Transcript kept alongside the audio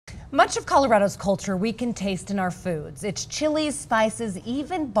Much of Colorado's culture we can taste in our foods. It's chilies, spices,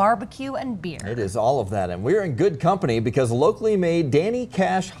 even barbecue and beer. It is all of that, and we're in good company because locally made Danny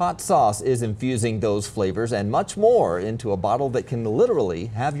Cash hot sauce is infusing those flavors and much more into a bottle that can literally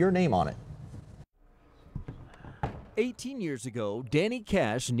have your name on it. 18 years ago, Danny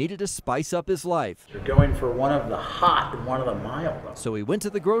Cash needed to spice up his life. You're going for one of the hot and one of the mild. So he went to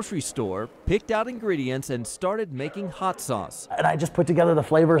the grocery store, picked out ingredients, and started making hot sauce. And I just put together the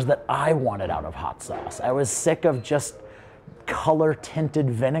flavors that I wanted out of hot sauce. I was sick of just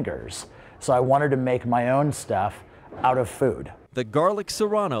color-tinted vinegars, so I wanted to make my own stuff out of food. The garlic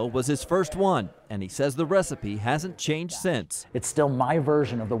serrano was his first one, and he says the recipe hasn't changed since. It's still my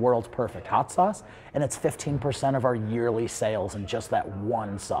version of the world's perfect hot sauce, and it's 15% of our yearly sales in just that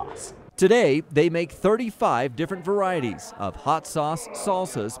one sauce. Today, they make 35 different varieties of hot sauce,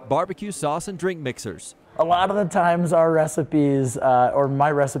 salsas, barbecue sauce, and drink mixers. A lot of the times our recipes, or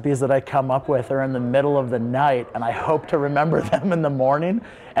my recipes that I come up with, are in the middle of the night, and I hope to remember them in the morning,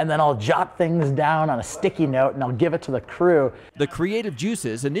 and then I'll jot things down on a sticky note and I'll give it to the crew. The creative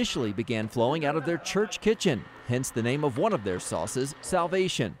juices initially began flowing out of their church kitchen, hence the name of one of their sauces,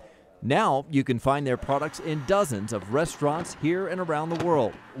 Salvation. Now you can find their products in dozens of restaurants here and around the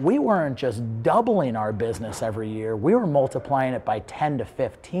world. We weren't just doubling our business every year, we were multiplying it by 10 to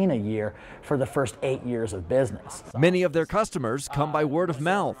 15 a year for the first 8 years of business. Many of their customers come by word of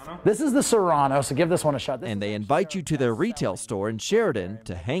mouth. This is the Serrano, so give this one a shot. And they invite you to their retail store in Sheridan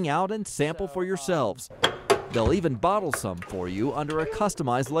to hang out and sample for yourselves. They'll even bottle some for you under a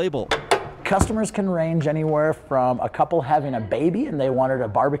customized label. Customers can range anywhere from a couple having a baby and they wanted a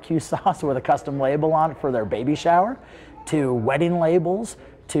barbecue sauce with a custom label on it for their baby shower, to wedding labels,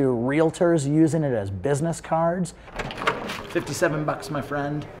 to realtors using it as business cards. 57 bucks, my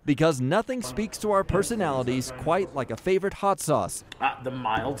friend. Because nothing speaks to our personalities quite like a favorite hot sauce. The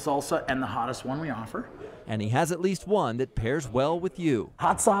mild salsa and the hottest one we offer. And he has at least one that pairs well with you.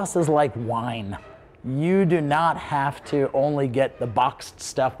 Hot sauce is like wine. You do not have to only get the boxed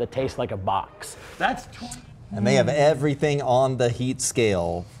stuff that tastes like a box. That's And they have everything on the heat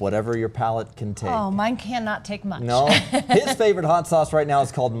scale, whatever your palate can take. Oh, mine cannot take much. No, his favorite hot sauce right now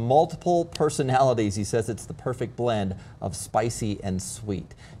is called Multiple Personalities. He says it's the perfect blend of spicy and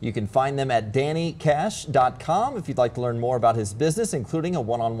sweet. You can find them at DannyCash.com. If you'd like to learn more about his business, including a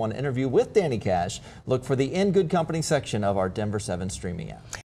one-on-one interview with Danny Cash, look for the In Good Company section of our Denver 7 streaming app.